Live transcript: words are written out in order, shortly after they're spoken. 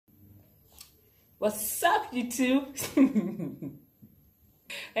What's up, YouTube?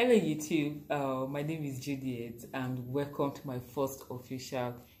 Hello, YouTube. My name is Juliet, and welcome to my first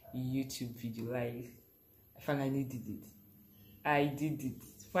official YouTube video. I finally did it. I did it.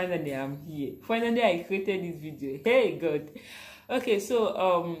 Finally, I'm here. Finally, I created this video. Hey, God. Okay,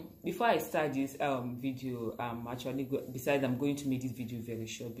 so before I start this video, I'm going to make this video very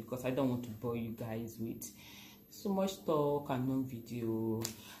short because I don't want to bore you guys with so much talk and long video.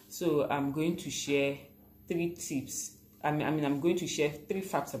 So I'm going to share 3 tips. I'm going to share 3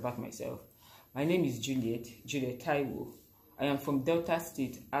 facts about myself. My name is Juliet Taiwo. I am from Delta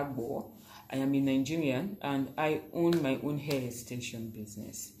State, Agbo. I am a Nigerian and I own my own hair extension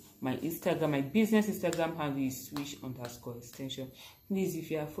business. My business Instagram handle is _extension. Please,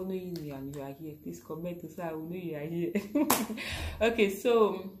 if you are following me and you are here, please comment so I will know you are here. Okay,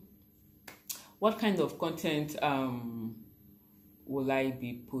 so what kind of content will I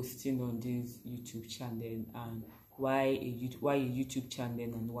be posting on this YouTube channel, and why a YouTube channel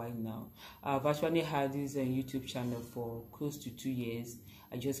and why now? I've actually had this YouTube channel for close to 2 years.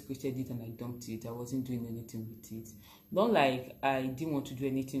 I just created it and I dumped it. I wasn't doing anything with it. Not like I didn't want to do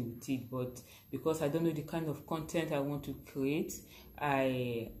anything with it, but because I don't know the kind of content I want to create,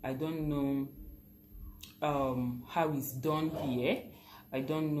 I don't know how it's done here. I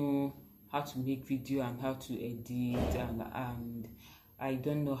don't know how to make video and how to edit, and I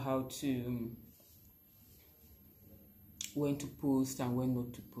don't know how to when to post and when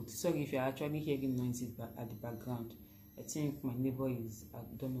not to post. Sorry if you're actually hearing noises at the background. I think my neighbor is, I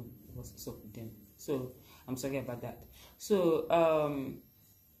don't know what's up with them, so I'm sorry about that. So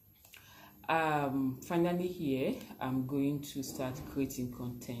finally here I'm going to start creating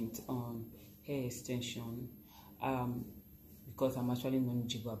content on hair extension because I'm actually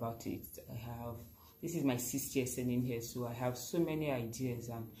knowledgeable about it. This is my 6th year selling hair, so I have so many ideas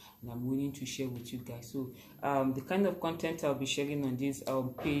and I'm willing to share with you guys. So the kind of content I'll be sharing on these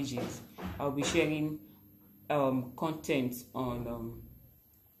pages, I'll be sharing content on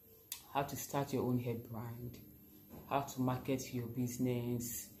how to start your own hair brand, how to market your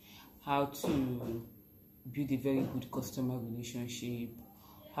business, how to build a very good customer relationship,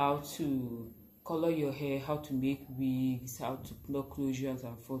 how to color your hair, how to make wigs, how to pluck closures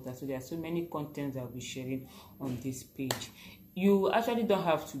and filters. So there are so many contents I'll be sharing on this page. You actually don't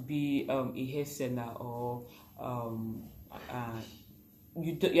have to be a hair seller, or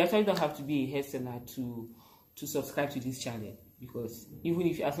you actually don't have to be a hair seller to subscribe to this channel, because even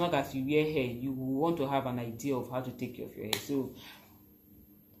if, as long as you wear hair, you want to have an idea of how to take care of your hair. So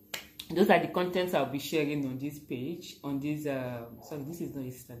those are the contents I'll be sharing on this page, on this sorry, this is not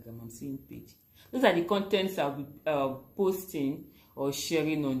Instagram, I'm seeing page. Those are the contents I'll be posting or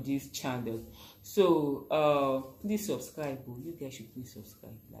sharing on this channel. So please subscribe. You guys should please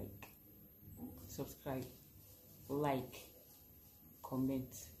subscribe, like,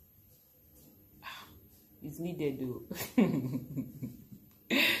 comment. It's needed though.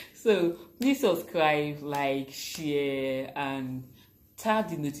 So please subscribe, like, share, and tap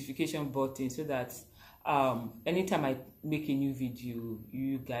the notification button so that anytime I make a new video,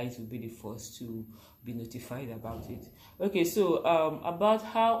 you guys will be the first to be notified about it. Okay, so about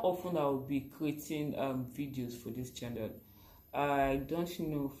how often I will be creating videos for this channel, I don't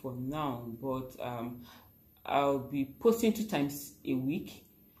know for now, but I'll be posting 2 times a week,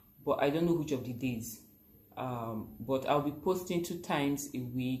 but I don't know which of the days. But I'll be posting 2 times a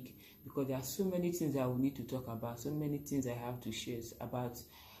week because there are so many things I will need to talk about, so many things I have to share about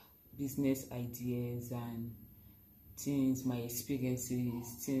business ideas and things, my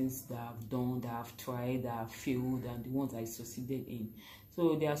experiences, things that I've done, that I've tried, that I've failed, and the ones I succeeded in.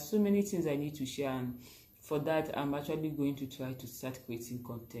 So there are so many things I need to share, and for that I'm actually going to try to start creating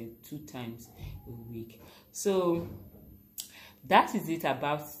content 2 times a week. So that is it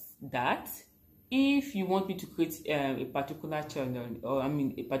about that. If you want me to create a particular channel, or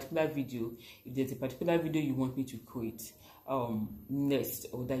a particular video, if there's a particular video you want me to create next,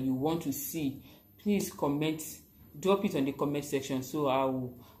 or that you want to see, please comment, drop it on the comment section, so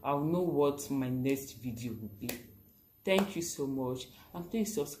I'll know what my next video will be. Thank you so much, and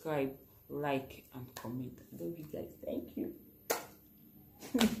please subscribe, like, and comment. I love you guys. Thank you.